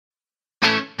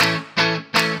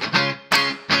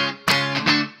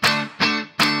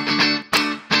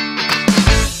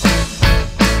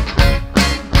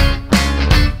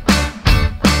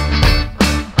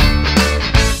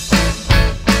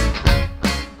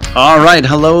All right.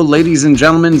 Hello, ladies and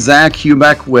gentlemen. Zach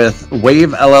Hubeck with Wave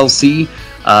LLC,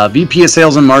 VP of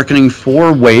Sales and Marketing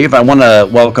for Wave. I want to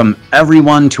welcome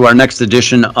everyone to our next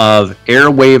edition of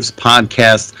Airwaves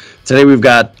podcast. Today we've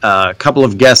got a couple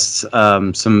of guests,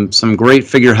 some great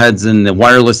figureheads in the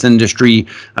wireless industry.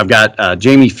 I've got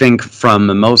Jaime Fink from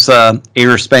Mimosa,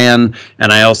 Airspan,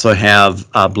 and I also have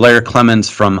Blair Clements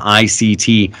from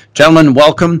ICT. Gentlemen,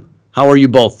 welcome. How are you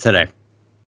both today?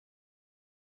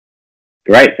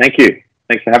 Great, thank you.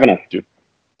 Thanks for having us.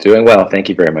 Doing well. Thank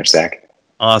you very much, Zach.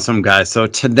 Awesome, guys. So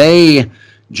today,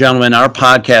 gentlemen, our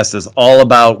podcast is all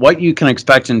about what you can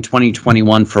expect in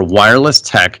 2021 for wireless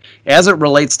tech as it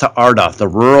relates to RDOF, the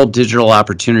Rural Digital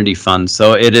Opportunity Fund.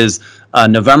 So it is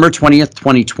November 20th,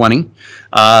 2020.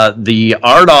 The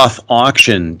RDOF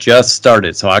auction just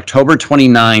started. So October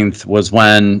 29th was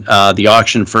when the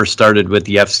auction first started with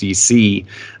the FCC.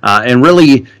 And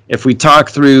really, if we talk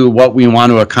through what we want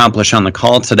to accomplish on the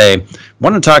call today, I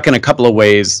want to talk in a couple of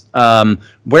ways.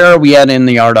 Where are we at in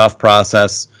the RDOF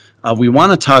process? We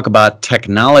want to talk about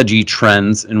technology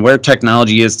trends and where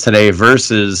technology is today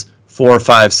versus 4,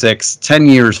 5, 6, 10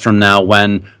 years from now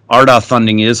when RDOF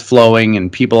funding is flowing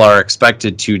and people are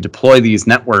expected to deploy these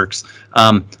networks.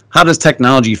 How does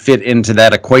technology fit into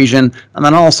that equation? And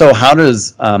then also, how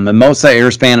does Mimosa,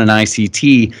 Airspan, and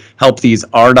ICT help these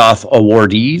RDOF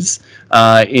awardees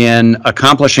in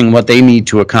accomplishing what they need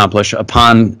to accomplish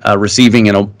upon receiving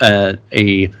an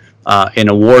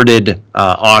awarded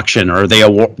auction, or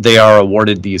they are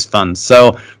awarded these funds?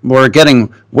 So we're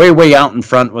getting way out in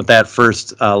front with that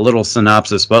first little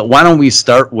synopsis. But why don't we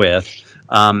start with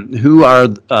who are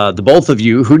the both of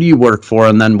you? Who do you work for?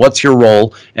 And then what's your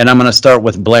role? And I'm going to start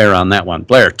with Blair on that one.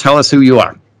 Blair, tell us who you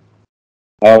are.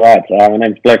 All right. My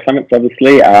name's Blair Clements,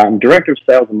 obviously. I'm Director of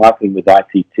Sales and Marketing with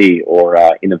ICT, or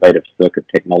Innovative Circuit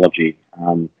Technology.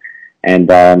 We're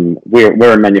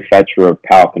a manufacturer of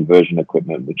power conversion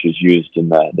equipment, which is used in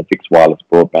the fixed wireless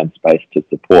broadband space to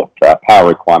support power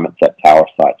requirements at tower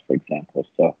sites, for example.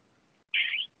 So,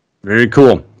 very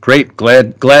cool. Great.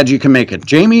 Glad you can make it.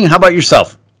 Jaime, how about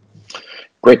yourself?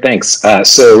 Great, thanks.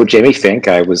 So Jaime Fink,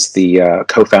 I was the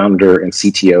co-founder and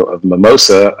CTO of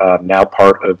Mimosa, now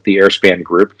part of the Airspan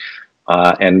group.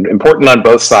 And important on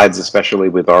both sides, especially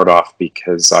with RDOF,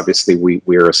 because obviously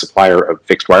we're a supplier of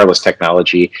fixed wireless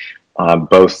technology,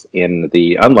 both in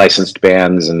the unlicensed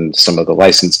bands and some of the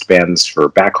licensed bands for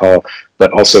backhaul,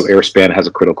 but also Airspan has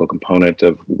a critical component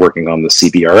of working on the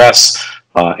CBRS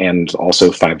and also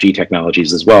 5G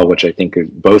technologies as well, which I think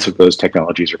both of those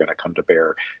technologies are going to come to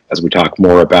bear as we talk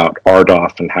more about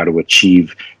RDOF and how to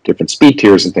achieve different speed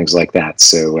tiers and things like that.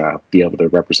 So be able to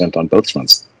represent on both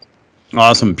fronts.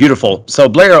 Awesome. Beautiful. So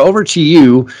Blair, over to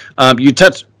you. You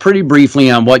touched pretty briefly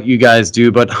on what you guys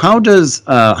do, but how does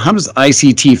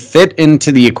ICT fit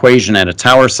into the equation at a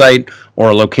tower site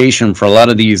or a location for a lot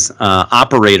of these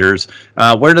operators?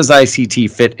 Where does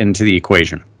ICT fit into the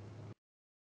equation?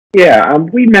 yeah,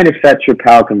 we manufacture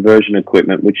power conversion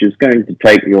equipment, which is going to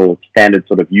take your standard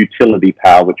sort of utility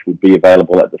power, which would be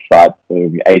available at the site,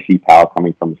 so AC power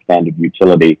coming from a standard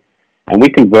utility. And we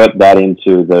convert that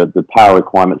into the power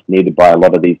requirements needed by a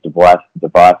lot of these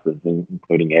devices,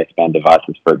 including Airspan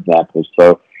devices, for example.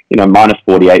 So, minus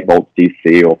 48 volts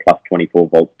DC or plus 24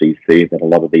 volts DC that a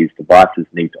lot of these devices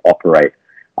need to operate.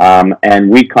 And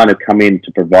we kind of come in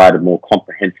to provide a more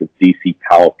comprehensive DC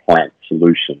power plant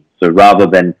solution. So rather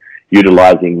than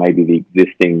utilizing maybe the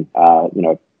existing,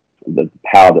 the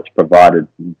power that's provided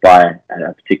by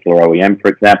a particular OEM, for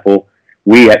example,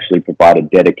 we actually provide a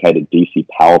dedicated DC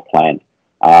power plant,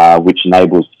 which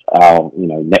enables our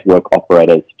network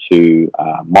operators to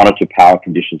monitor power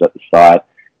conditions at the site,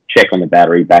 check on the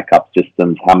battery backup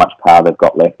systems, how much power they've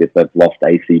got left if they've lost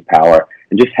AC power,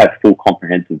 and just have full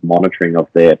comprehensive monitoring of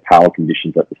their power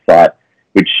conditions at the site,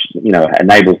 which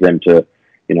enables them to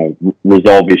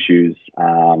resolve issues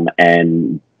and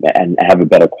have a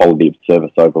better quality of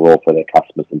service overall for their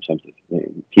customers in terms of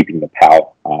keeping the power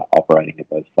operating at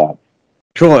those sites.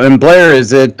 Cool. And Blair,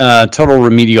 is it a total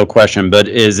remedial question, but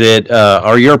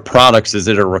are your products, is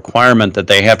it a requirement that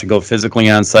they have to go physically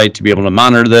on site to be able to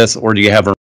monitor this, or do you have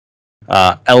a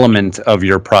element of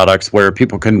your products where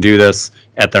people can do this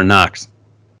at their NOCs?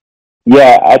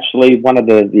 Yeah, actually, one of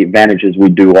the advantages we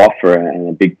do offer, and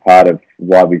a big part of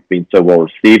why we've been so well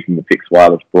received in the fixed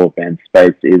wireless broadband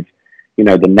space, is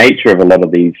the nature of a lot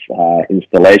of these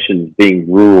installations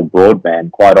being rural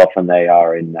broadband. Quite often they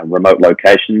are in remote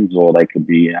locations, or they could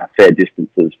be fair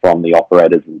distances from the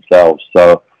operators themselves.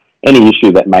 So any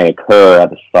issue that may occur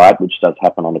at a site, which does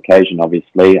happen on occasion,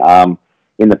 obviously,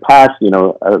 in the past,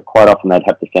 quite often they'd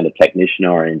have to send a technician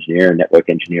or an engineer, a network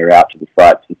engineer out to the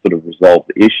site to sort of resolve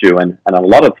the issue. And a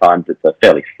lot of times it's a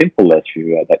fairly simple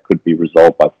issue that could be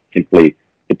resolved by simply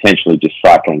potentially just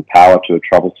cycling power to a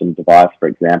troublesome device, for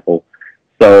example.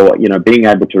 So, being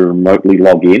able to remotely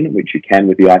log in, which you can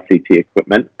with the ICT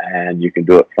equipment, and you can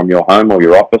do it from your home or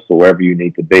your office or wherever you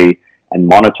need to be, and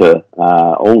monitor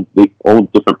all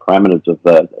different parameters of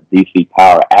the DC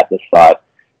power at the site,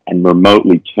 and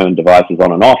remotely turn devices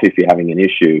on and off if you're having an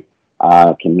issue,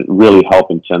 can really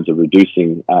help in terms of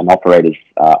reducing an operator's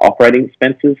operating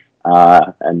expenses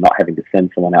and not having to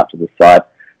send someone out to the site,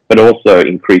 but also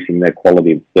increasing their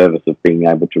quality of service of being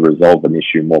able to resolve an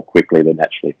issue more quickly than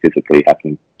actually physically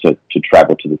having to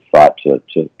travel to the site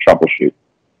to troubleshoot.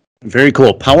 Very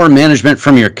cool. Power management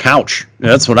from your couch.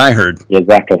 That's what I heard.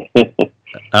 Exactly.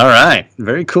 All right.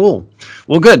 Very cool.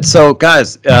 Well, good. So,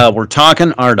 guys, we're talking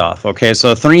RDOF. Okay,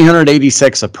 so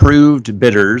 386 approved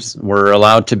bidders were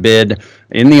allowed to bid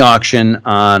in the auction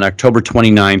on October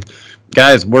 29th.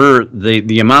 Guys,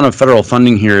 the amount of federal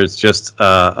funding here is just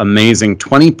amazing.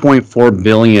 $20.4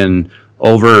 billion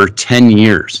over 10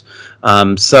 years.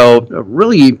 So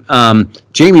really,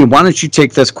 Jaime, why don't you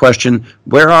take this question?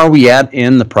 Where are we at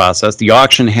in the process? The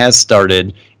auction has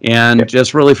started, and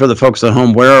just really for the folks at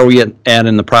home, where are we at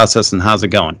in the process, and how's it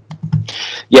going?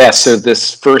 Yeah, so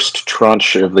this first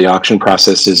tranche of the auction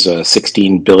process is a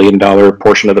 $16 billion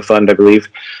portion of the fund, I believe.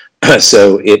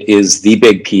 So it is the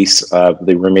big piece.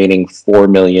 The remaining $4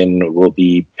 million will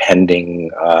be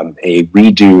pending a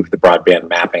redo of the broadband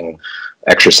mapping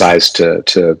exercise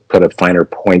to put a finer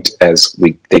point as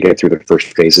they get through the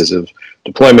first phases of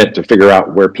deployment to figure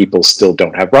out where people still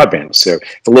don't have broadband. So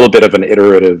it's a little bit of an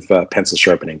iterative pencil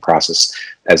sharpening process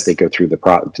as they go through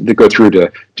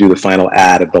to do the final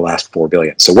add of the last $4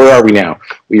 billion. So where are we now?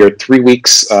 We are 3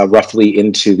 weeks roughly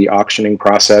into the auctioning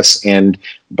process, and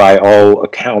by all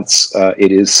accounts,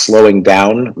 it is slowing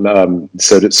down,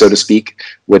 so to speak,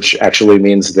 which actually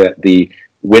means that the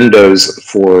windows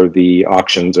for the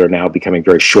auctions are now becoming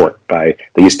very short. They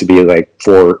used to be like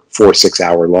 4 6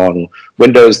 hour long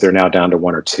windows. They're now down to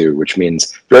 1 or 2, which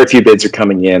means very few bids are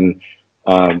coming in.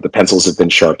 The pencils have been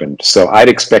sharpened. So I'd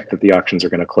expect that the auctions are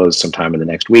going to close sometime in the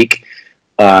next week.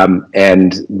 And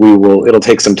it'll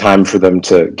take some time for them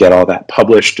to get all that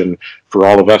published and for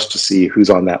all of us to see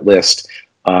who's on that list.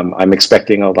 I'm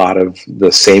expecting a lot of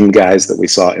the same guys that we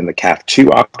saw in the CAF2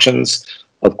 auctions,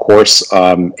 of course,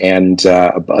 and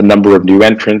a number of new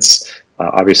entrants.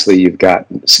 Obviously, you've got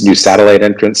new satellite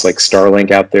entrants like Starlink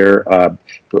out there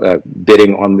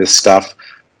bidding on this stuff.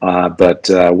 But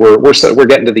we're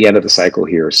getting to the end of the cycle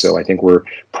here, so I think we're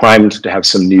primed to have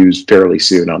some news fairly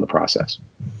soon on the process.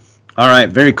 All right,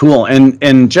 very cool.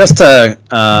 And just to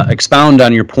expound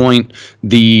on your point,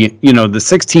 the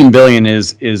 $16 billion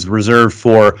is reserved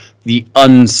for the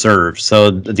unserved.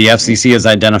 So the FCC has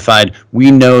identified,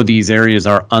 we know these areas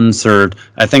are unserved.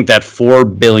 I think that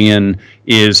 $4 billion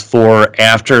is for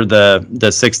after the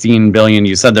 $16 billion.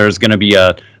 You said there's going to be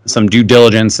some due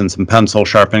diligence and some pencil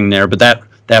sharpening there, but that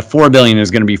 $4 billion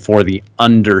is going to be for the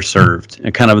underserved,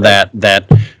 and kind of that.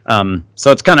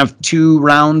 So it's kind of 2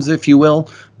 rounds, if you will.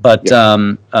 But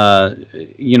the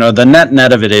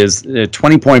net of it is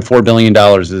 $20.4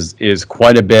 billion is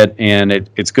quite a bit, and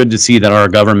it's good to see that our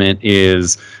government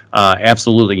is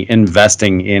absolutely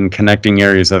investing in connecting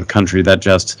areas of the country that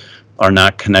just are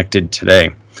not connected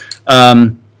today.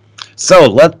 So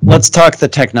let's talk the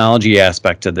technology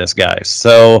aspect of this, guys.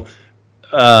 So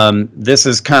this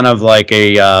is kind of like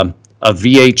a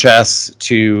VHS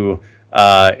to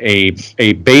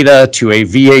a beta to a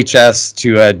VHS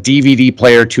to a DVD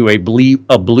player to a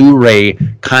Blu-ray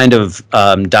kind of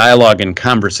dialogue and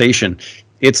conversation.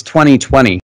 It's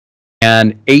 2020,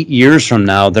 and 8 years from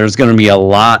now, there's going to be a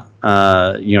lot.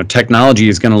 Technology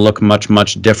is going to look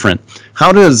much different.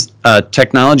 How does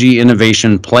technology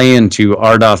innovation play into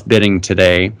RDOF bidding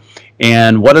today?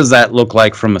 And what does that look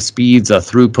like from a speeds, a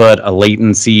throughput, a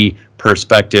latency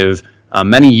perspective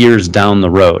many years down the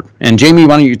road? And Jaime,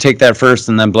 why don't you take that first,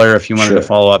 and then Blair, if you wanted to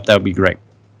follow up, that would be great.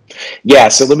 Yeah,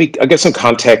 so I'll give some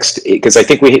context, because I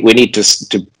think we need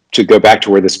to go back to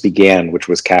where this began, which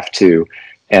was CAF2,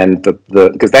 and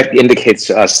because that indicates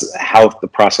to us how the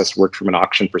process worked from an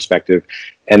auction perspective.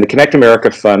 And the Connect America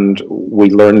Fund, we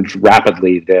learned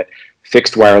rapidly that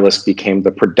fixed wireless became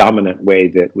the predominant way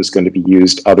that was going to be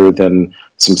used, other than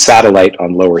some satellite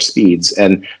on lower speeds.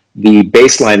 And the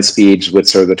baseline speeds,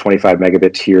 which are the 25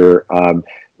 megabit tier,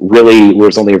 really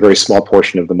was only a very small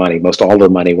portion of the money. Most all of the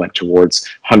money went towards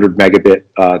 100 megabit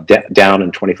down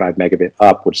and 25 megabit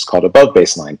up, which is called above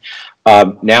baseline.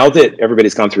 Now that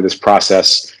everybody's gone through this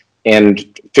process,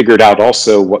 and figured out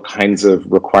also what kinds of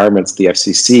requirements the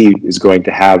FCC is going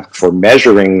to have for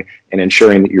measuring and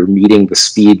ensuring that you're meeting the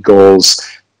speed goals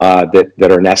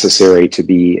that are necessary to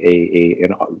be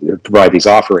to provide these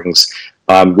offerings.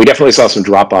 We definitely saw some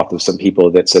drop off of some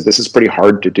people that said this is pretty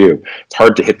hard to do. It's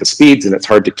hard to hit the speeds and it's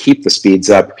hard to keep the speeds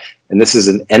up. And this is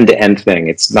an end-to-end thing.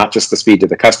 It's not just the speed to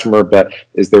the customer, but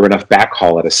is there enough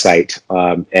backhaul at a site?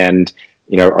 And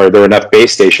are there enough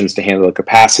base stations to handle the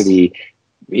capacity,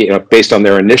 based on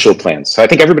their initial plans? So I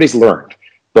think everybody's learned.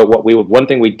 But one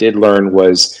thing we did learn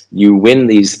was you win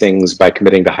these things by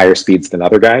committing to higher speeds than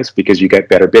other guys because you get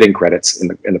better bidding credits in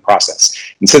the process.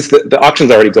 And since the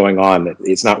auction's already going on,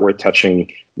 it's not worth touching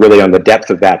really on the depth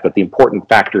of that. But the important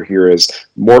factor here is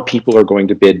more people are going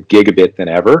to bid gigabit than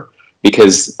ever,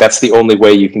 because that's the only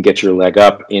way you can get your leg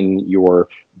up in your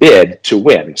bid to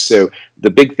win. So the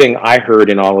big thing I heard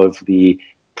in all of the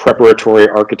preparatory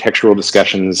architectural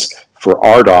discussions for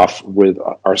RDOF with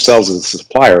ourselves as a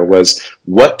supplier was,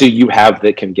 what do you have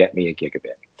that can get me a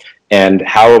gigabit? And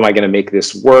how am I going to make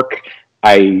this work?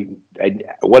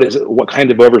 What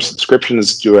kind of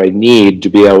oversubscriptions do I need to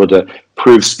be able to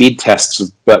prove speed tests,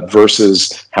 but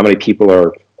versus how many people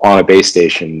are on a base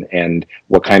station and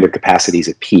what kind of capacities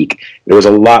at peak? There was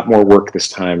a lot more work this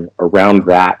time around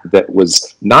that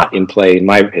was not in play, in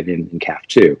my opinion, in CAF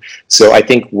 2. So I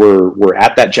think we're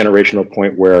at that generational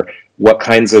point where what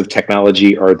kinds of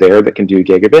technology are there that can do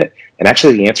gigabit? And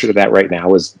actually the answer to that right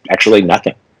now is actually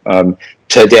nothing.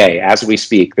 Today, as we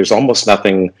speak, there's almost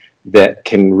nothing that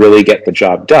can really get the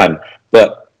job done.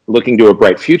 But looking to a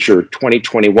bright future,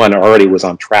 2021 already was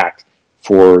on track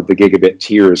for the gigabit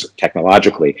tiers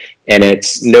technologically. And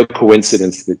it's no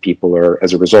coincidence that people are,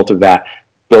 as a result of that,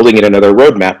 building in another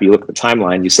roadmap. You look at the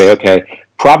timeline, you say, okay,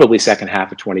 probably second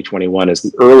half of 2021 is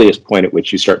the earliest point at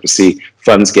which you start to see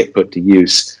funds get put to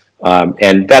use.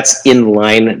 And that's in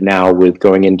line now with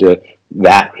going into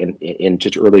that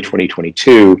into early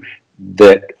 2022,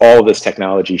 that all of this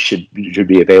technology should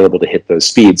be available to hit those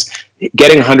speeds.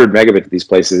 Getting 100 megabit to these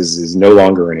places is no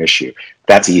longer an issue.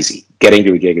 That's easy. Getting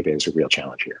to a gigabit is a real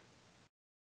challenge here.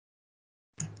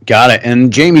 Got it.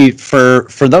 And Jaime, for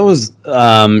those,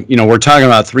 we're talking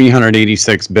about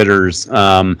 386 bidders.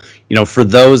 For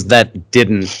those that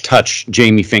didn't touch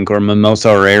Jaime Fink or Mimosa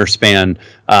or Airspan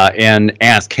and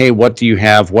ask, hey, what do you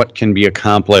have? What can be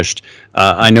accomplished?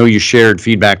 I know you shared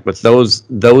feedback with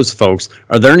those folks.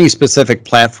 Are there any specific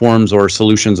platforms or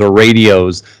solutions or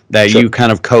radios that you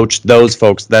kind of coached those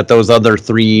folks, that those other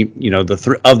three, of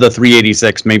the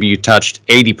 386, maybe you touched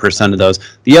 80% of those,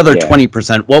 the other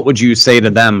 20%, what would you say to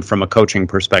them from a coaching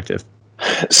perspective?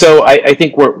 So I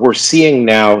think what we're seeing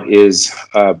now is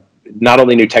not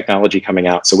only new technology coming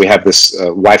out. So we have this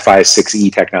Wi-Fi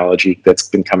 6E technology that's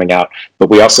been coming out, but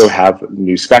we also have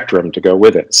new spectrum to go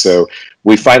with it. So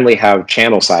we finally have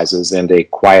channel sizes and a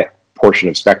quiet portion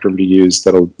of spectrum to use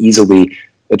that'll easily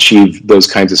achieve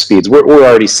those kinds of speeds. We're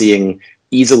already seeing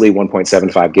easily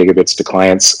 1.75 gigabits to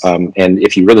clients, and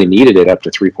if you really needed it, up to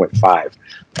 3.5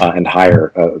 and higher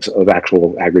of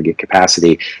actual aggregate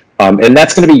capacity. And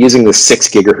that's going to be using the 6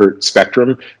 gigahertz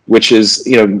spectrum, which is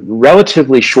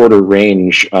relatively shorter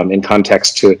range in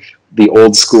context to the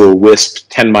old school WISP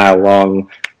 10-mile long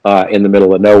in the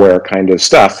middle of nowhere kind of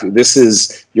stuff. This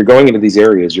is, you're going into these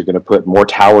areas, you're going to put more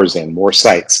towers in, more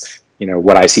sites.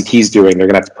 What ICT is doing, they're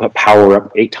going to have to power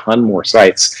up a ton more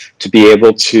sites to be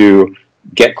able to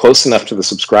get close enough to the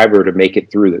subscriber to make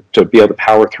it through to be able to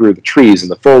power through the trees and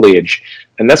the foliage.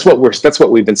 And that's what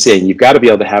we've been seeing. You've got to be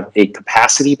able to have a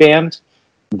capacity band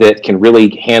that can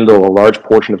really handle a large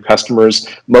portion of customers,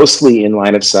 mostly in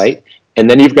line of sight. And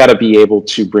then you've got to be able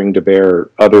to bring to bear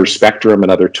other spectrum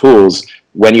and other tools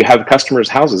when you have customers'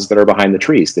 houses that are behind the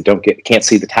trees that can't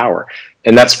see the tower.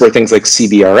 And that's where things like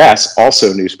CBRS,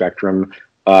 also new spectrum,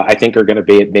 I think are going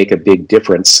to make a big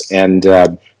difference. And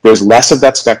there's less of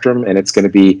that spectrum, and it's going to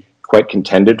be quite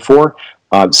contended for.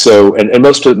 And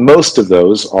most of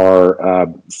those are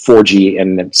 4G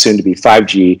and soon to be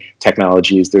 5G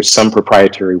technologies. There's some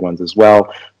proprietary ones as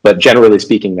well, but generally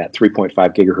speaking, that 3.5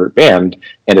 gigahertz band,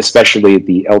 and especially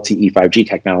the LTE 5G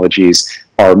technologies,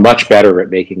 are much better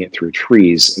at making it through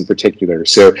trees in particular.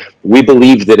 So we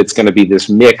believe that it's going to be this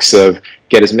mix of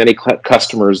get as many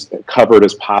customers covered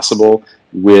as possible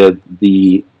with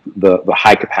the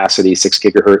high capacity 6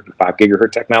 gigahertz and 5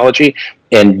 gigahertz technology,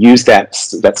 and use that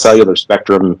cellular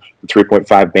spectrum, the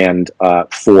 3.5 band,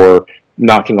 for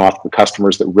knocking off the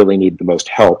customers that really need the most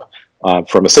help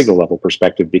from a signal level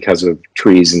perspective because of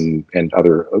trees and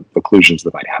other occlusions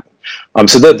that might happen.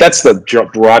 So that's the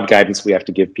broad guidance we have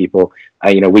to give people.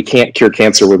 We can't cure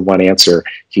cancer with one answer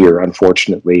here,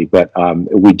 unfortunately, but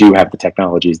we do have the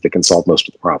technologies that can solve most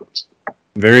of the problems.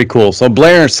 Very cool. So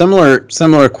Blair,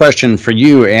 similar question for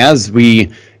you.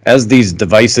 As these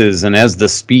devices and as the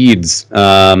speeds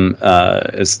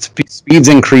speeds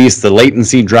increase, the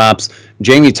latency drops.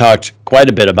 Jaime talked quite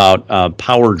a bit about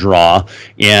power draw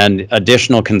and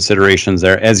additional considerations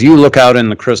there. As you look out in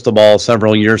the crystal ball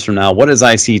several years from now, what is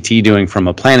ICT doing from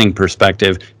a planning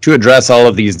perspective to address all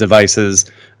of these devices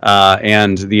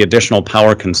and the additional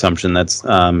power consumption that's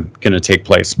going to take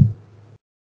place?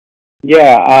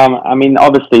 Yeah, I mean,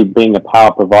 obviously, being a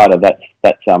power provider,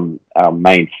 that's our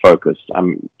main focus.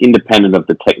 Independent of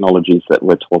the technologies that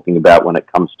we're talking about when it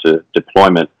comes to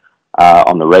deployment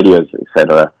on the radios,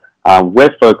 etc.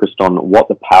 We're focused on what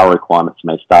the power requirements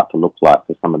may start to look like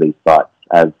for some of these sites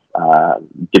as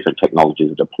different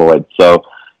technologies are deployed. So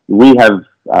we have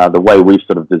the way we've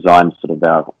sort of designed sort of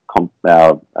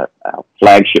our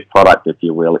flagship product, if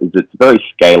you will, is it's very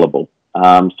scalable.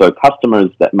 So customers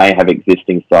that may have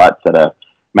existing sites that are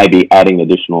maybe adding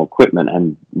additional equipment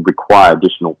and require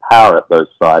additional power at those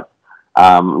sites,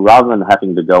 rather than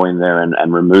having to go in there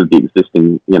and remove the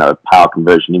existing, power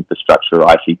conversion infrastructure,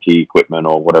 ICT equipment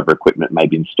or whatever equipment may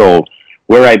be installed,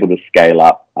 we're able to scale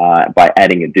up by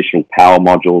adding additional power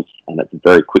modules, and it's a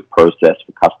very quick process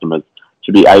for customers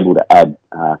to be able to add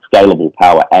scalable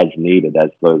power as needed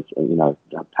as those,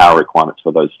 power requirements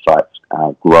for those sites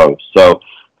grow. So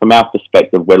from our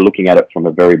perspective, we're looking at it from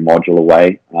a very modular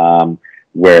way,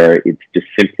 where it's just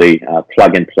simply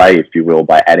plug and play, if you will,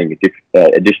 by adding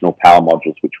additional power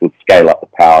modules, which will scale up the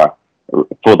power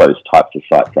for those types of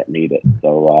sites that need it.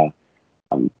 So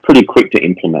pretty quick to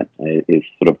implement is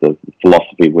sort of the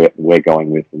philosophy we're going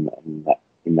with in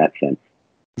that sense.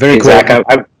 Very cool. Zach,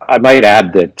 I might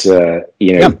add that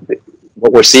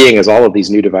what we're seeing is all of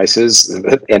these new devices,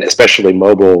 and especially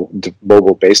mobile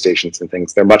base stations and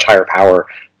things, they're much higher power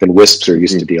than WISPs are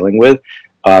used to dealing with.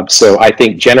 So I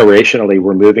think generationally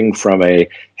we're moving from hey,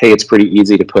 it's pretty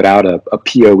easy to put out a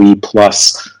PoE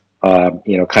plus,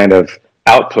 kind of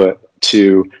output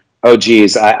to, oh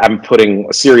geez, I'm putting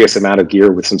a serious amount of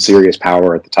gear with some serious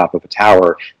power at the top of a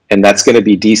tower, and that's going to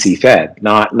be DC fed,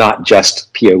 not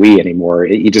just PoE anymore.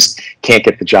 You just can't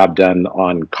get the job done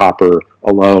on copper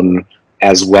alone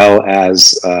as well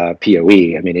as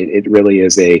PoE. I mean, it really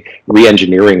is a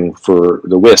re-engineering for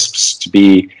the WISPs to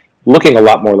be looking a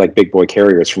lot more like big boy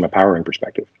carriers from a powering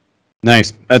perspective.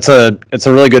 Nice. It's a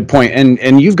really good point.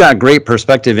 And you've got great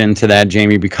perspective into that,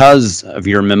 Jaime, because of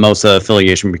your Mimosa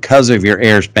affiliation, because of your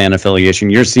Airspan affiliation.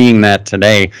 You're seeing that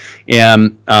today.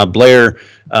 And Blair,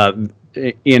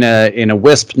 in a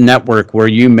WISP network where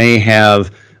you may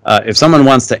have if someone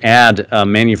wants to add a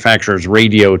manufacturer's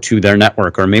radio to their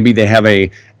network, or maybe they have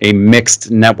a mixed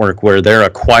network where they're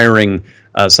acquiring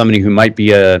somebody who might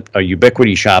be a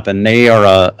Ubiquity shop and they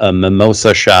are a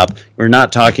Mimosa shop, we're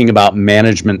not talking about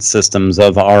management systems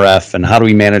of RF and how do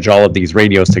we manage all of these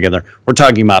radios together. We're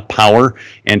talking about power,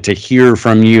 and to hear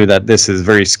from you that this is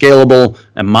very scalable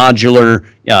and modular,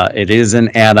 it is an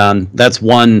add-on. That's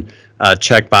one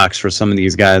checkbox for some of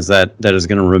these guys that is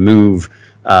going to remove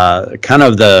kind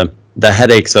of the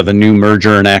headaches of a new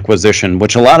merger and acquisition,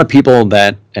 which a lot of people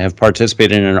that have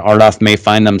participated in an RDOF may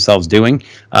find themselves doing.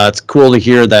 It's cool to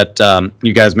hear that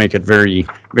you guys make it very,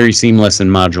 very seamless and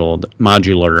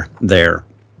modular there.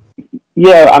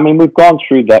 Yeah, I mean, we've gone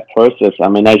through that process. I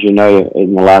mean, as you know,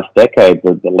 in the last decade,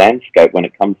 the landscape when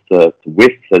it comes to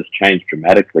WISPs has changed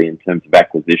dramatically in terms of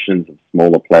acquisitions of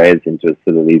smaller players into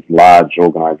sort of these large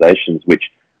organizations, which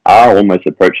are almost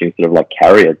approaching sort of like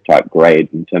carrier type grade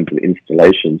in terms of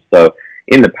installations. So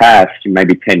in the past,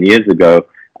 maybe 10 years ago,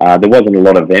 there wasn't a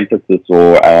lot of emphasis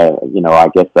or, I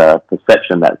guess a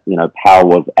perception that, power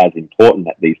was as important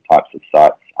at these types of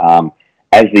sites.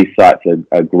 As these sites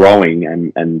are growing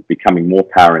and becoming more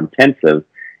power intensive,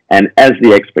 and as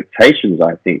the expectations,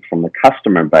 I think, from the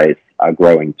customer base are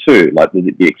growing too, like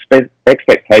the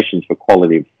expectations for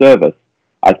quality of service,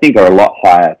 I think are a lot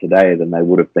higher today than they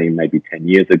would have been maybe 10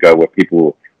 years ago, where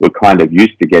people were kind of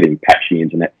used to getting patchy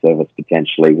internet service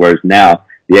potentially, whereas now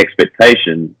the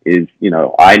expectation is,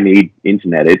 I need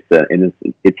internet. It's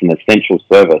an essential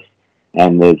service,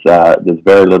 and there's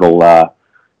very little,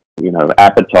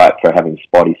 appetite for having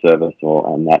spotty service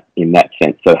in that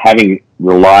sense. So having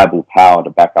reliable power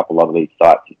to back up a lot of these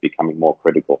sites is becoming more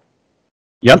critical.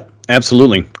 Yep,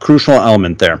 absolutely. Crucial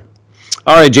element there.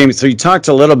 All right, Jaime, so you talked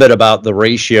a little bit about the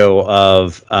ratio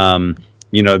of,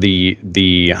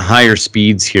 the higher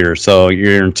speeds here. So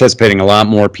you're anticipating a lot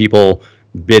more people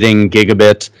bidding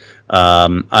gigabit.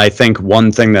 I think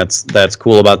one thing that's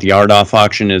cool about the RDOF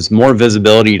auction is more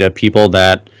visibility to people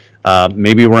that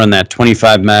maybe were in that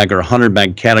 25 meg or 100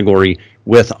 meg category.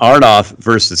 With RDOF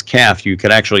versus CAF, you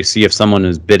could actually see if someone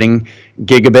is bidding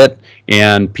gigabit,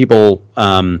 and people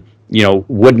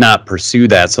would not pursue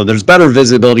that. So there's better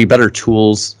visibility, better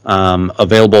tools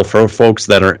available for folks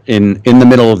that are in the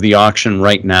middle of the auction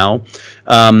right now.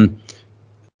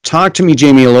 Talk to me,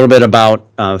 Jaime, a little bit about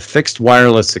fixed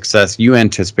wireless success you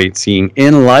anticipate seeing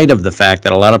in light of the fact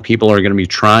that a lot of people are going to be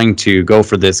trying to go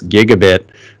for this gigabit.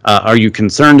 Are you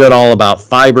concerned at all about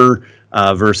fiber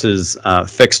versus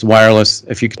fixed wireless?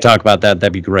 If you could talk about that,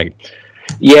 that'd be great.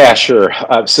 Yeah, sure.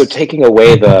 So taking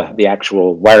away the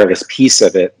actual wireless piece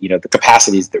of it, the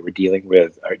capacities that we're dealing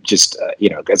with are just,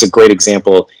 as a great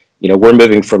example, we're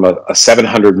moving from a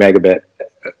 700 megabit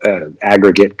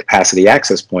aggregate capacity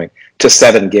access point to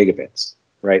 7 gigabits,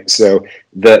 right? So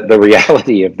the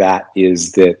reality of that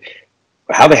is that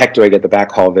how the heck do I get the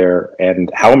backhaul there,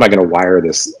 and how am I going to wire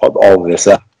all of this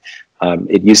up?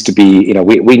 It used to be,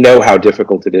 we know how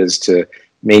difficult it is to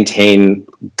maintain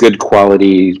good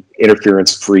quality,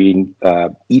 interference-free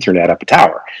Ethernet up a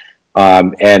tower.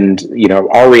 And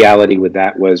our reality with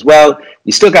that was, well,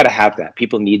 you still got to have that.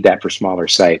 People need that for smaller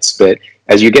sites. But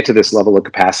as you get to this level of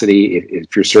capacity,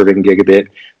 if you're serving gigabit,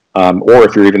 or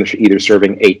if you're either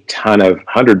serving a ton of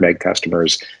 100 meg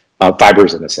customers, fiber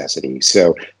is a necessity.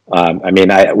 So,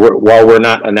 while we're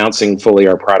not announcing fully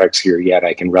our products here yet,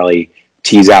 I can really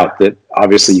tease out that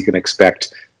obviously you can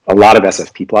expect a lot of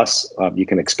SFP plus. You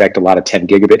can expect a lot of 10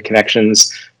 gigabit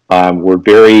connections. We're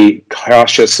very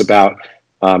cautious about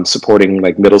supporting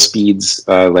like middle speeds,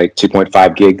 like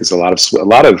 2.5 gig, because a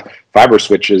lot of fiber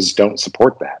switches don't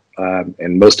support that,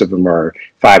 and most of them are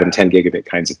 5 and 10 gigabit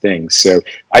kinds of things. So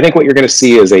I think what you're going to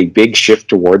see is a big shift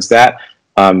towards that.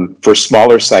 For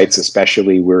smaller sites,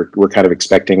 especially, we're kind of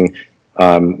expecting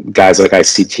guys like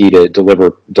ICT to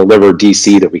deliver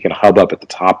DC that we can hub up at the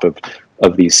top of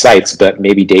these sites, but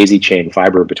maybe daisy chain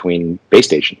fiber between base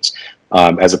stations,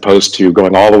 as opposed to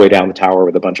going all the way down the tower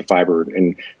with a bunch of fiber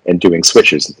and doing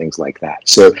switches and things like that.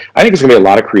 So I think there's going to be a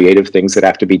lot of creative things that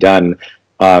have to be done,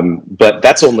 but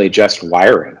that's only just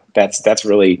wiring. That's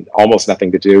really almost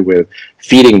nothing to do with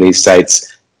feeding these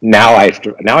sites. Now I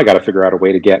got to figure out a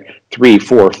way to get 3,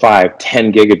 4, 5,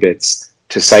 10 gigabits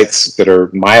to sites that are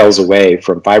miles away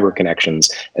from fiber connections,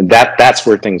 and that's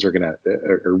where things are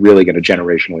really going to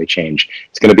generationally change.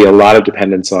 It's going to be a lot of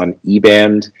dependence on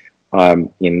E-band.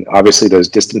 And obviously those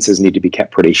distances need to be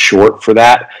kept pretty short for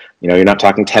that. You're not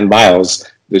talking 10 miles.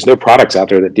 There's no products out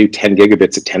there that do 10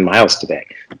 gigabits at 10 miles today.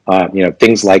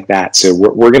 Things like that. So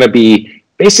we're going to be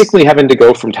basically having to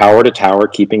go from tower to tower,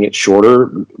 keeping it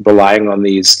shorter, relying on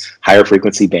these higher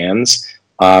frequency bands.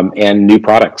 And new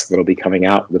products that'll be coming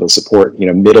out that'll support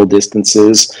middle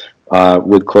distances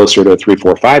with closer to 3,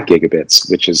 4, 5 gigabits,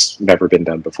 which has never been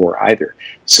done before either.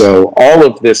 So all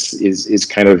of this is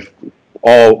kind of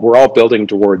we're all building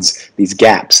towards these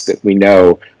gaps that we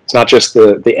know. It's not just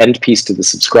the end piece to the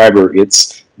subscriber;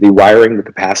 it's the wiring, the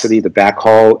capacity, the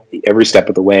backhaul, every step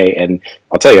of the way. And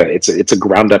I'll tell you, it's a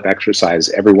ground up exercise.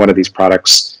 Every one of these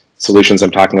solutions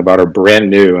I'm talking about are brand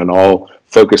new and all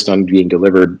focused on being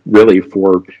delivered really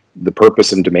for the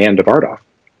purpose and demand of RDOF.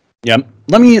 Yep.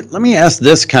 Let me ask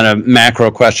this kind of macro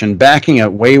question, backing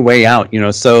it way out.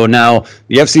 So now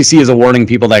the FCC is awarding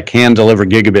people that can deliver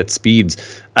gigabit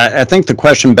speeds. I think the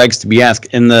question begs to be asked,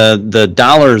 and the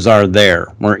dollars are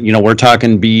there. We're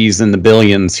talking B's in the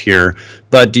billions here.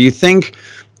 But do you think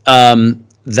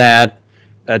that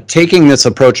taking this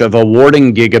approach of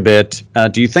awarding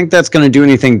gigabit, do you think that's going to do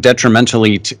anything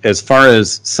detrimentally as far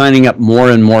as signing up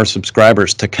more and more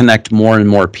subscribers to connect more and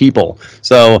more people?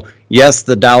 So yes,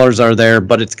 the dollars are there,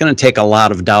 but it's going to take a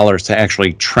lot of dollars to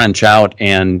actually trench out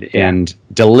and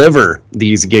deliver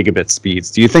these gigabit speeds.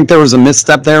 Do you think there was a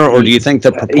misstep there, or do you think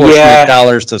the proportionate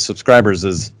dollars to subscribers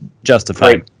is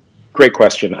justified? Great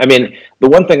question. The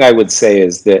one thing I would say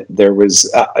is that there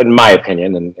was, in my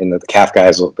opinion, and the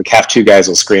CAF 2 guys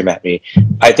will scream at me,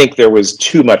 I think there was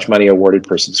too much money awarded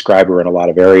per subscriber in a lot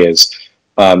of areas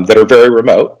that are very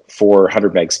remote for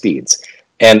 100 meg speeds.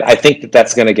 And I think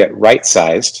that's going to get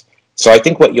right-sized. So I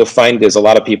think what you'll find is a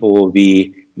lot of people will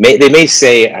they may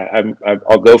say,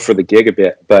 I'll go for the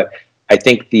gigabit, but I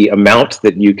think the amount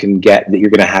that you can get, that you're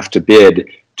going to have to bid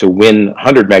to win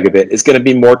 100 megabit is going to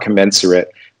be more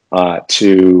commensurate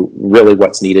to really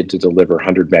what's needed to deliver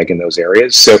 100 meg in those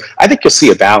areas. So I think you'll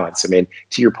see a balance. To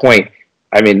your point,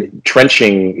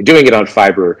 trenching, doing it on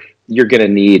fiber, you're going to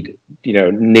need,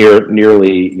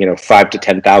 nearly 5,000 to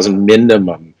 10,000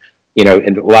 minimum In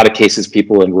a lot of cases,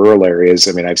 people in rural areas,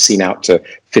 I mean, I've seen out to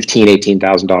 $15,000,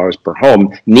 $18,000 per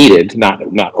home needed, not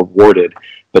awarded.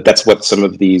 But that's what some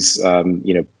of these,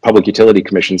 public utility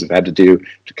commissions have had to do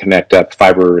to connect up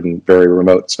fiber in very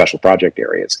remote special project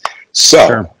areas. So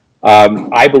sure.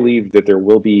 I believe that there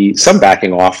will be some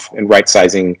backing off and right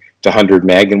sizing to 100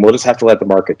 meg, and we'll just have to let the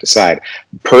market decide.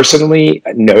 Personally,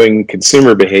 knowing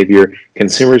consumer behavior,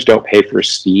 consumers don't pay for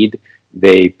speed.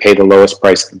 They pay the lowest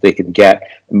price that they can get.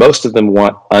 Most of them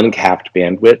want uncapped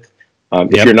bandwidth.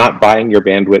 If you're not buying your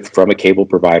bandwidth from a cable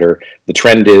provider, the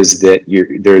trend is that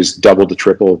there's double to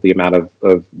triple the amount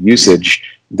of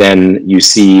usage than you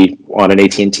see on an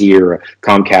AT&T or a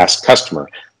Comcast customer,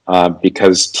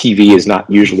 because TV is not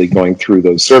usually going through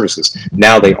those services.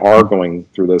 Now they are going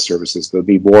through those services. There'll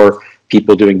be more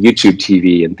people doing YouTube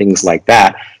TV and things like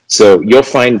that. So you'll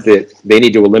find that they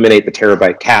need to eliminate the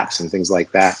terabyte caps and things like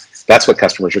that. That's what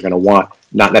customers are going to want,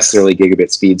 not necessarily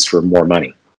gigabit speeds for more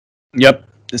money. Yep.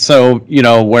 So,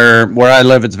 where I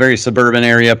live, it's a very suburban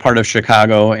area, part of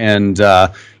Chicago. And,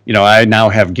 I now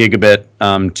have gigabit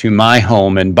to my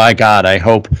home. And by God, I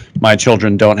hope my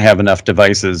children don't have enough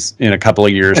devices in a couple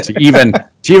of years to even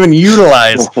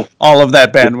utilize all of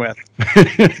that bandwidth.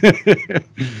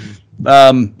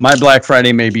 My Black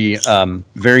Friday may be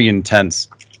very intense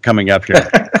coming up here.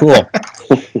 Cool.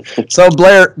 So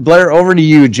Blair, over to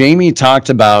you. Jaime talked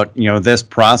about, this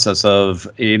process of,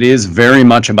 it is very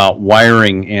much about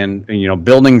wiring and,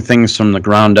 building things from the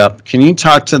ground up. Can you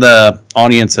talk to the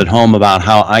audience at home about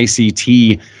how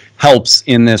ICT helps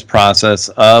in this process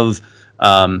of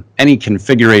any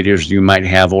configurators you might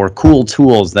have or cool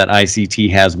tools that ICT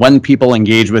has when people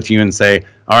engage with you and say,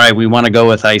 all right, we want to go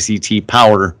with ICT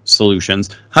power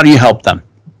solutions? How do you help them?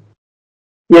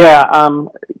 Yeah,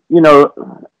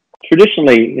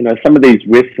 traditionally, some of these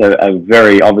risks are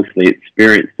very obviously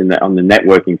experienced on the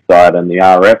networking side and the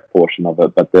RF portion of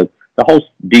it, but the whole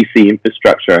DC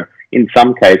infrastructure, in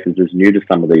some cases, is new to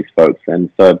some of these folks. And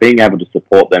so being able to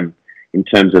support them in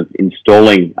terms of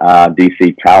installing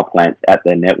DC power plants at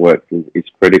their networks is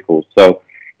critical. So,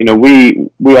 we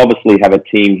obviously have a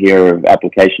team here of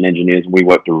application engineers, and we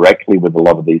work directly with a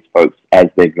lot of these folks as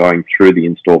they're going through the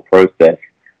install process.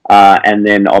 And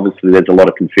then obviously there's a lot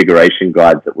of configuration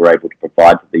guides that we're able to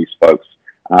provide to these folks.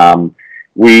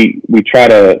 We try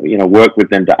to, work with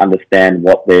them to understand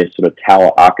what their sort of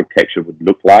tower architecture would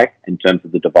look like in terms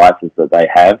of the devices that they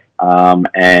have,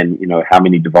 and, how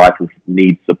many devices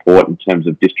need support in terms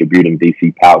of distributing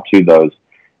DC power to those.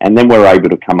 And then we're able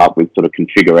to come up with sort of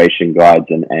configuration guides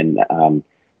and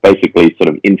basically sort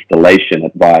of installation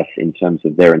advice in terms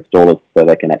of their installers so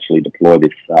they can actually deploy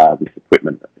this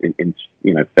equipment in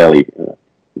fairly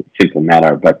simple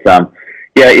manner. But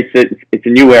it's a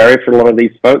new area for a lot of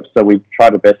these folks, so we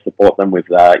try to best support them with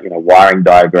wiring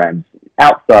diagrams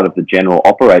outside of the general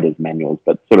operator's manuals,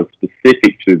 but sort of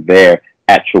specific to their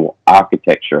actual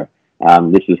architecture.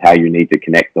 This is how you need to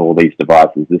connect all these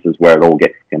devices. This is where it all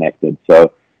gets connected.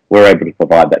 So we're able to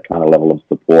provide that kind of level of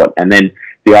support. And then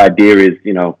the idea is,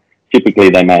 typically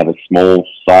they may have a small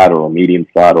site or a medium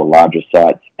site or larger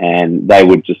sites, and they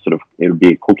would just it would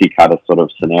be a cookie cutter sort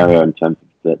of scenario in terms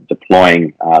of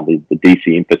deploying the DC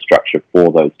infrastructure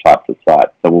for those types of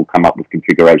sites. So we'll come up with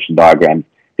configuration diagrams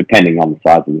depending on the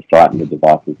size of the site and the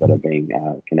devices that are being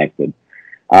connected.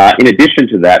 In addition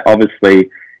to that, obviously,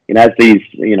 as these,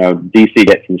 DC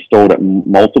gets installed at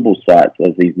multiple sites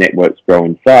as these networks grow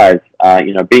in size,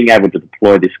 being able to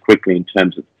deploy this quickly in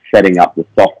terms of setting up the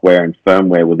software and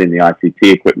firmware within the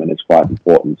ICT equipment is quite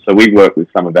important. So we work with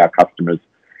some of our customers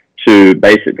to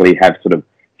basically have sort of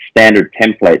standard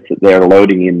templates that they're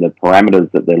loading in the parameters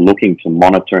that they're looking to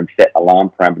monitor and set alarm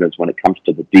parameters when it comes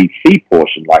to the DC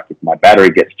portion, like if my battery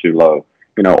gets too low,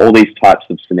 all these types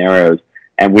of scenarios.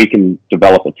 And we can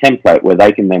develop a template where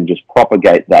they can then just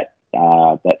propagate that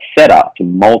setup to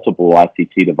multiple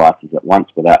ICT devices at once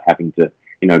without having to,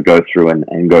 go through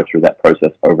and go through that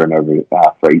process over and over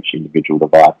for each individual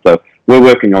device. So we're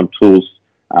working on tools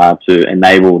to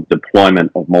enable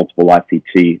deployment of multiple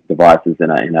ICT devices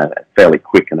in a fairly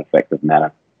quick and effective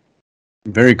manner.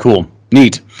 Very cool.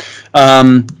 Neat.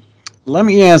 Let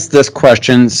me ask this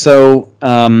question. So,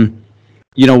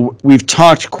 we've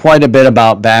talked quite a bit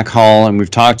about backhaul, and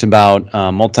we've talked about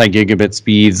multi-gigabit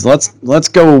speeds. Let's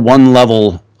go one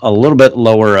level a little bit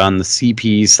lower on the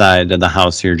CPE side of the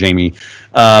house here, Jaime.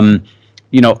 Are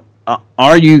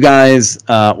you guys,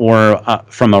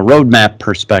 from a roadmap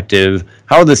perspective,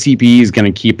 how are the CPEs going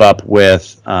to keep up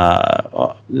with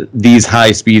these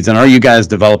high speeds? And are you guys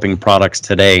developing products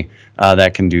today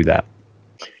that can do that?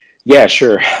 Yeah,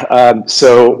 sure.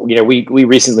 So, we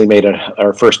recently made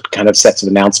our first kind of sets of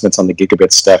announcements on the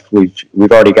gigabit stuff. We've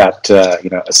already got a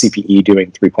CPE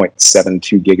doing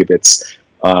 3.72 gigabits.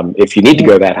 If you need to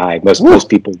go that high, most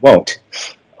people won't.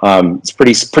 It's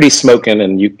pretty smoking,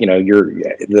 and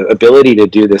the ability to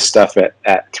do this stuff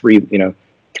at 3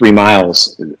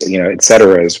 miles, et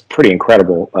cetera, is pretty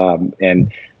incredible.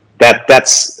 And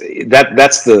that's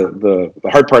the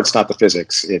hard part's not the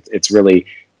physics. It's really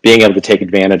being able to take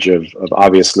advantage of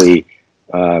obviously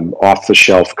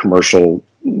off-the-shelf commercial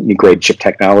grade chip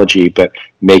technology, but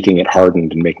making it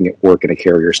hardened and making it work in a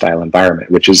carrier-style environment,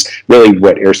 which is really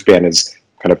what Airspan has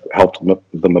kind of helped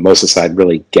the Mimosa side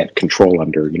really get control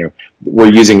under.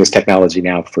 We're using this technology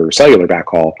now for cellular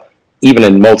backhaul, even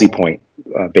in multi-point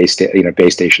base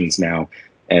stations now.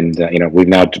 And we've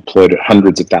now deployed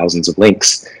hundreds of thousands of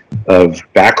links of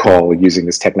backhaul using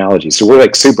this technology. So we're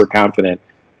like super confident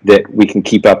that we can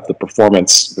keep up the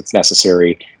performance that's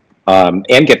necessary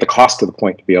and get the cost to the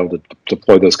point to be able to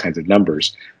deploy those kinds of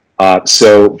numbers.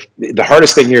 So the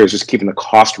hardest thing here is just keeping the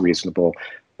cost reasonable.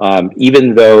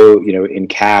 Even though in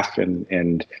CAF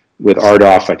and with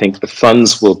RDOF, I think the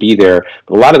funds will be there,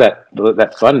 but a lot of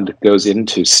that fund goes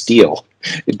into steel.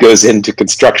 It goes into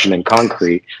construction and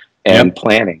concrete and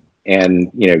planning,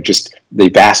 and just the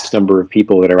vast number of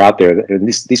people that are out there. And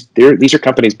these are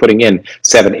companies putting in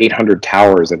 700-800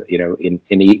 towers, in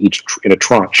a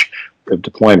tranche of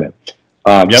deployment.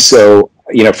 So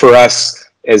for us,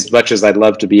 as much as I'd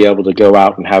love to be able to go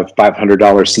out and have $500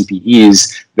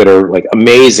 CPEs that are like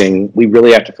amazing, we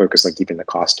really have to focus on keeping the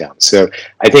cost down. So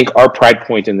I think our pride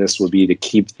point in this will be to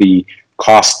keep the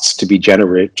costs to be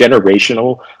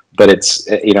generational. But it's,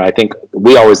 I think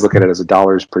we always look at it as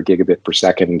dollars per gigabit per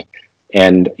second.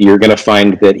 And you're going to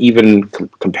find that even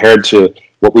compared to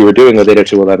what we were doing with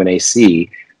 802.11ac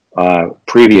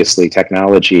previously,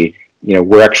 technology,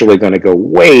 we're actually going to go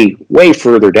way, way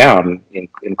further down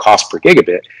in cost per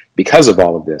gigabit because of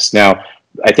all of this. Now,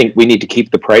 I think we need to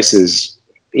keep the prices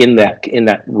in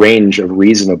that range of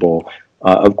reasonable.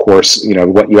 Of course,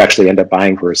 what you actually end up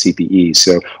buying for a CPE.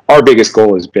 So our biggest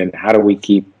goal has been, how do we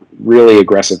keep really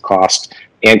aggressive cost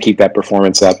and keep that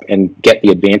performance up and get the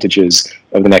advantages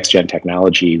of the next gen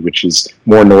technology, which is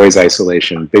more noise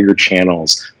isolation, bigger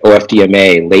channels,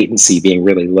 OFDMA, latency being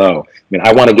really low. I mean,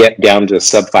 I want to get down to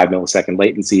sub 5 millisecond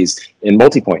latencies in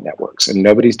multi-point networks, and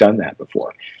nobody's done that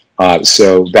before.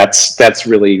 So that's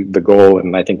really the goal,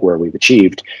 and I think where we've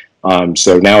achieved.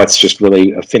 So now it's just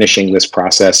really finishing this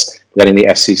process, letting the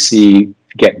FCC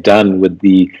get done with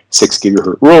the 6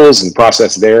 gigahertz rules and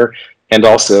process there. And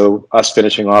also us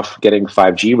finishing off getting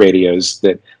 5G radios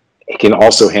that can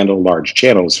also handle large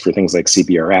channels for things like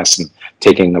CBRS, and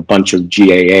taking a bunch of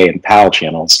GAA and PAL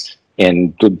channels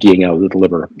and being able to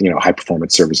deliver, high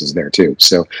performance services there too.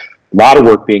 So a lot of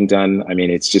work being done. I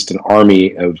mean, it's just an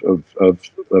army of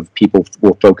people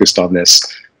who are focused on this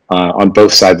on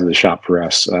both sides of the shop for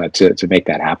us to make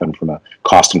that happen from a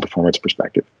cost and performance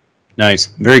perspective. Nice,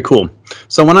 very cool.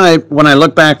 So when I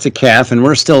look back to CAF, and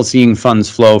we're still seeing funds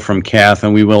flow from CAF,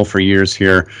 and we will for years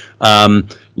here. The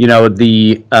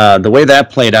way that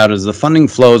played out is the funding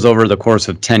flows over the course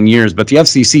of 10 years, but the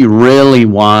FCC really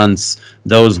wants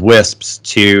those WISPs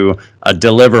to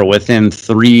deliver within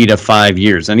 3 to 5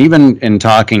 years. And even in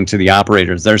talking to the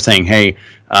operators, they're saying, hey,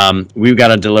 we've got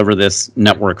to deliver this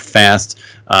network fast.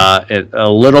 A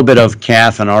little bit of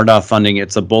CAF and RDOF funding,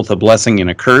 it's both a blessing and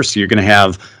a curse. You're going to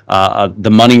have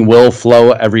the money will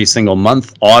flow every single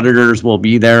month. Auditors will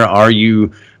be there. Are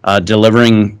you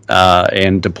delivering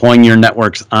and deploying your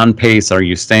networks on pace? Are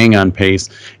you staying on pace?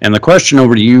 And the question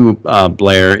over to you,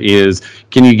 Blair, is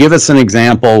can you give us an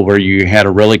example where you had a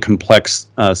really complex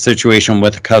situation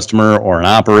with a customer or an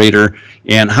operator,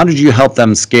 and how did you help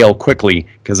them scale quickly?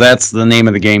 Because that's the name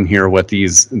of the game here with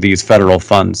these federal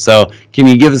funds. So can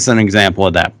you give us an example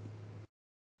of that?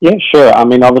 Yeah, sure. I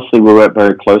mean, obviously, we work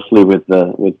very closely with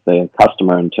the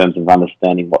customer in terms of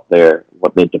understanding what their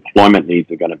deployment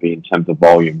needs are going to be in terms of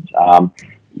volumes.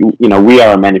 We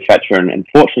are a manufacturer, and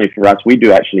fortunately for us, we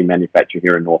do actually manufacture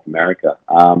here in North America.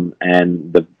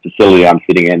 And the facility I'm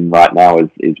sitting in right now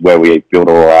is where we build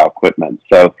all our equipment.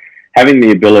 So having the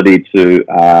ability to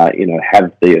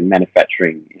have the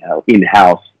manufacturing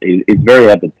in-house is very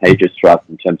advantageous for us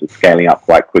in terms of scaling up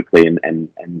quite quickly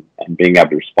and being able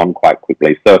to respond quite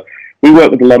quickly. So we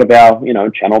work with a lot of our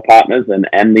channel partners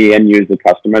and the end user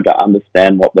customer to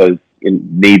understand what those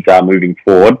needs are moving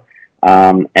forward,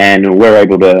 and we're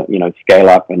able to scale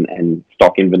up and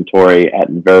stock inventory at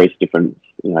various different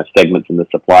segments in the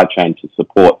supply chain to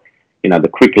support the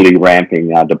quickly ramping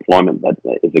deployment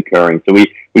that is occurring. So we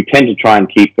tend to try and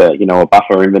keep a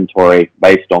buffer inventory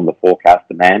based on the forecast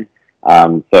demand.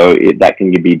 That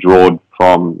can be drawn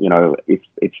from,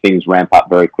 if things ramp up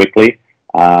very quickly,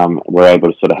 we're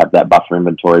able to sort of have that buffer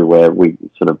inventory where we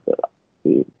sort of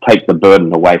take the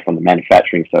burden away from the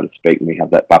manufacturing, so to speak, and we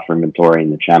have that buffer inventory in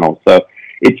the channel. So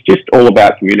it's just all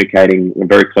about communicating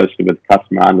very closely with the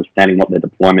customer, understanding what their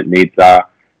deployment needs are,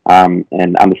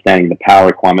 and understanding the power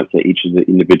requirements at each of the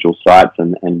individual sites,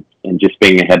 and just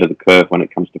being ahead of the curve when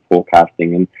it comes to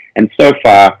forecasting. And so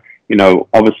far,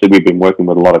 obviously we've been working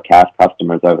with a lot of CAS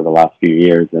customers over the last few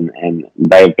years, and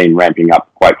they've been ramping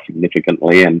up quite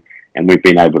significantly, and we've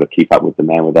been able to keep up with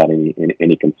demand without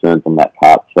any concerns on that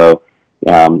part. So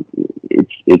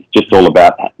it's just all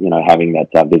about having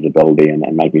that visibility and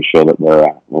making sure that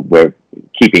we're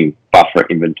keeping buffer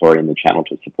inventory in the channel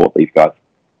to support these guys.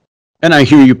 And I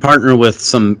hear you partner with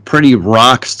some pretty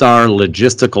rock star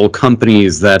logistical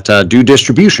companies that do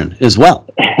distribution as well.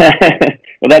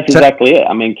 Well, that's exactly it.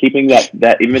 I mean, keeping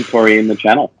that inventory in the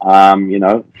channel,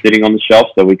 sitting on the shelf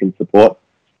so we can support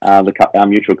our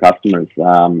mutual customers,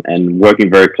 and working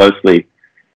very closely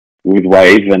with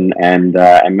Wave and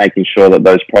making sure that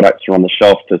those products are on the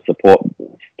shelf to support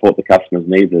the customer's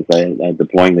needs as they're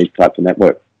deploying these types of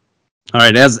networks. All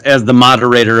right, as the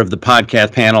moderator of the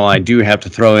podcast panel, I do have to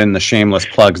throw in the shameless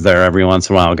plugs there every once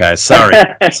in a while, guys. Sorry.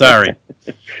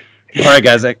 All right,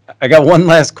 guys, I got one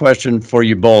last question for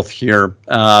you both here.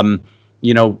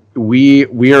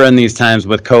 We are in these times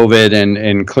with COVID,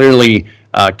 and clearly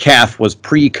CAF was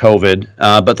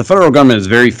pre-COVID, but the federal government is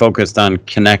very focused on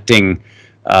connecting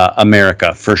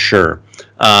America for sure.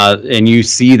 And you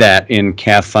see that in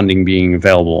CAF funding being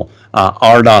available.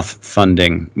 RDOF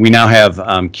funding. We now have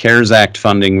CARES Act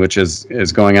funding, which is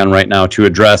going on right now to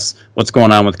address what's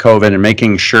going on with COVID and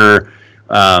making sure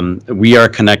we are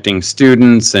connecting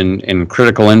students and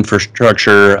critical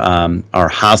infrastructure, our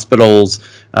hospitals.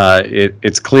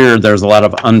 It's clear there's a lot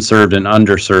of unserved and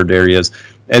underserved areas.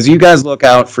 As you guys look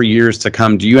out for years to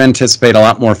come, do you anticipate a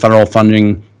lot more federal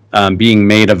funding being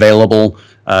made available?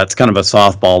 It's kind of a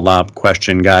softball lob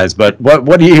question, guys, but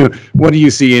what do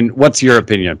you see, and what's your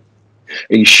opinion?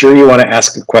 Are you sure you want to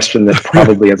ask a question that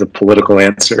probably has a political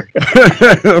answer?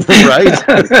 Right.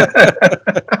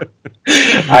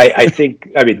 I think,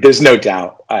 there's no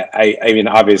doubt. I mean,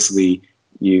 obviously,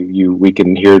 we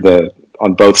can hear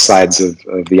on both sides of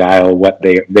the aisle what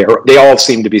they all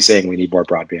seem to be saying we need more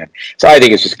broadband. So I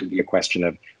think it's just going to be a question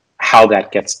of how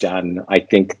that gets done. I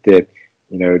think that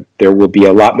there will be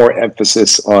a lot more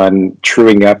emphasis on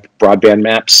truing up broadband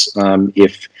maps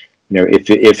if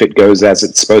it goes as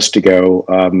it's supposed to go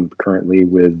currently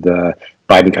with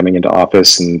Biden coming into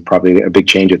office and probably a big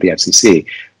change at the FCC.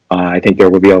 I think there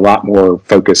will be a lot more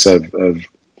focus of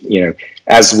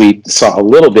as we saw a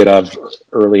little bit of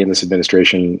early in this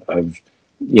administration of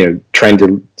trying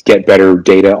to get better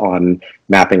data on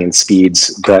mapping and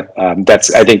speeds. But I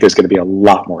think there's going to be a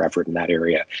lot more effort in that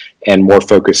area and more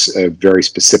focus of very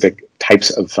specific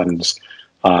types of funds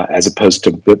as opposed to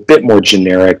a bit more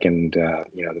generic and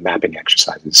the mapping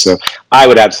exercises. So I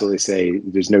would absolutely say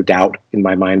there's no doubt in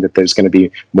my mind that there's going to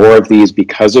be more of these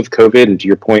because of COVID. And to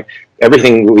your point,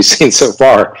 everything we've seen so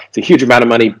far, it's a huge amount of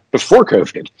money before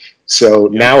COVID. So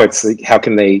now it's like, how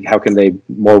can they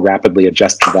more rapidly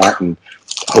adjust to that and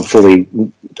hopefully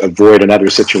avoid another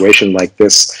situation like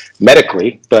this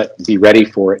medically, but be ready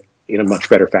for it in a much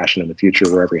better fashion in the future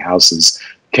where every house is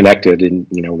connected. And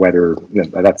whether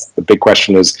that's the big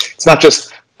question is, it's not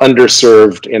just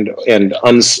underserved and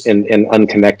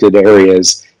unconnected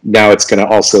areas. Now it's going to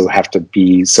also have to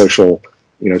be social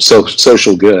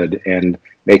good, and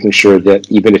making sure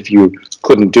that even if you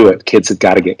couldn't do it, kids have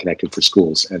got to get connected for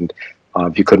schools. And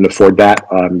if you couldn't afford that,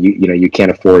 you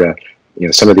can't afford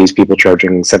some of these people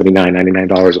charging $79,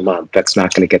 $99 a month. That's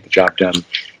not going to get the job done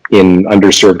in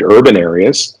underserved urban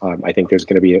areas. I think there's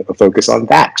going to be a focus on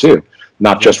that too,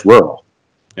 not just rural.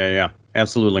 Yeah,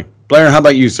 absolutely. Blair, how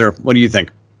about you, sir? What do you think?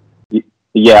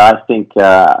 Yeah, I think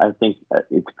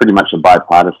it's pretty much a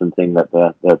bipartisan thing that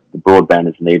the broadband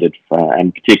is needed for,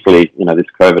 and particularly this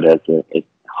COVID has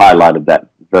highlighted that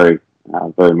very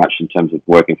much in terms of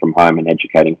working from home and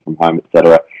educating from home,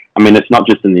 etc. I mean, it's not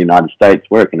just in the United States.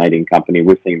 We're a Canadian company.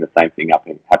 We're seeing the same thing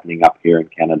happening up here in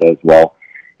Canada as well,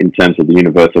 in terms of the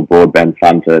Universal Broadband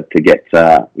Fund to get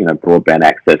broadband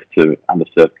access to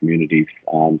underserved communities.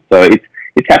 So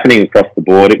it's happening across the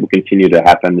board. It will continue to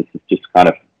happen. This is just kind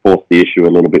of forced the issue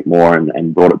a little bit more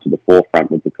and brought it to the forefront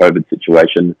with the COVID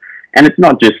situation. And it's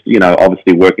not just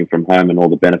obviously working from home and all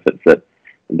the benefits that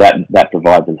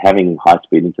provides and having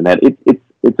high-speed internet.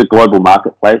 It's a global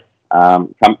marketplace.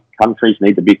 Countries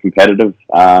need to be competitive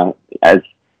as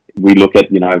we look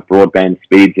at broadband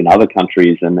speeds in other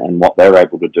countries and what they're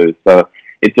able to do. So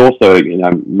it's also,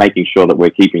 making sure that we're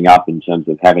keeping up in terms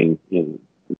of having,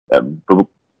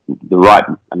 the right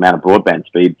amount of broadband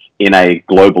speeds in a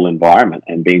global environment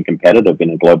and being competitive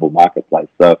in a global marketplace.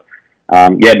 So,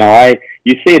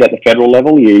 you see it at the federal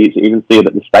level, you even see it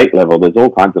at the state level. There's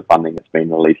all kinds of funding that's been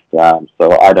released. So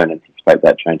I don't anticipate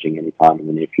that changing anytime in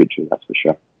the near future, that's for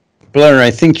sure. Blair,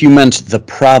 I think you meant the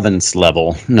province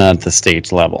level, not the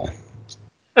state level.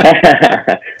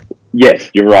 Yes,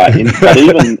 you're right. But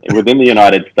even within the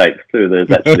United States, too, there's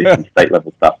actually some state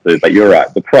level stuff, too. But you're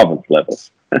right, the province level.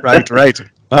 Right.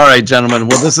 All right, gentlemen.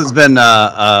 Well, this has been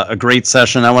a great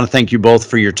session. I want to thank you both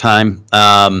for your time.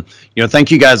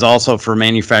 Thank you guys also for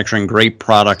manufacturing great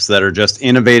products that are just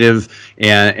innovative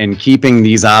and keeping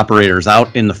these operators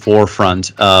out in the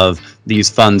forefront of these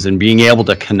funds and being able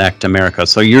to connect America.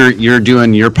 So you're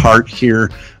doing your part here,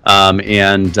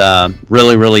 and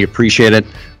really appreciate it.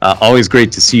 Always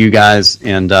great to see you guys,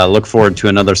 and look forward to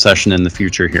another session in the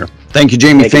future here. Thank you,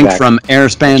 Jaime Fink from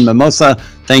Airspan Mimosa.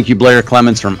 Thank you, Blair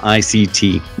Clements from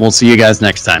ICT. We'll see you guys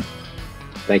next time.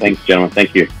 Thanks, gentlemen.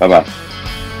 Thank you. Bye-bye.